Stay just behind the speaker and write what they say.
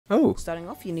Oh. Starting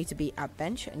off, you need to be at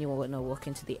bench, and you want to walk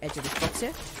into the edge of this box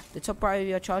here. The top right of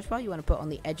your charge bar, you want to put on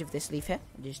the edge of this leaf here,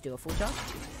 and just do a full charge.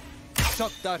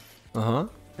 Shock dart. Uh-huh. And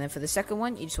then for the second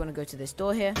one, you just want to go to this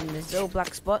door here, and this little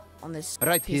black spot on this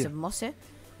piece of moss here.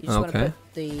 You just want to put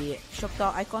the shock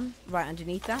dart icon right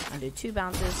underneath that, and do 2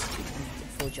 bounces and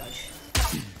full charge.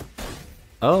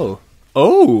 Oh.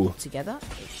 Oh! Together,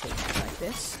 it should look like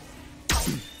this.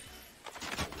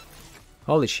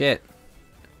 Holy shit.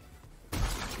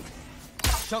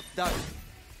 Shock dart.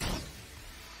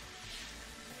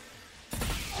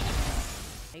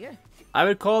 There you go. I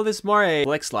would call this more a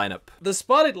flex lineup. The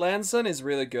spotted lands on is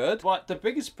really good, but the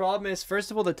biggest problem is,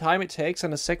 first of all, the time it takes,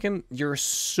 and the second, you're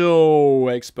so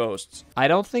exposed. I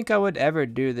don't think I would ever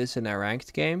do this in a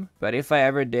ranked game, but if I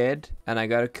ever did, and I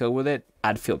got a kill with it,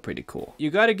 I'd feel pretty cool.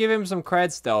 You gotta give him some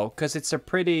creds though, because it's a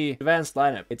pretty advanced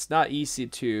lineup. It's not easy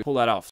to pull that off.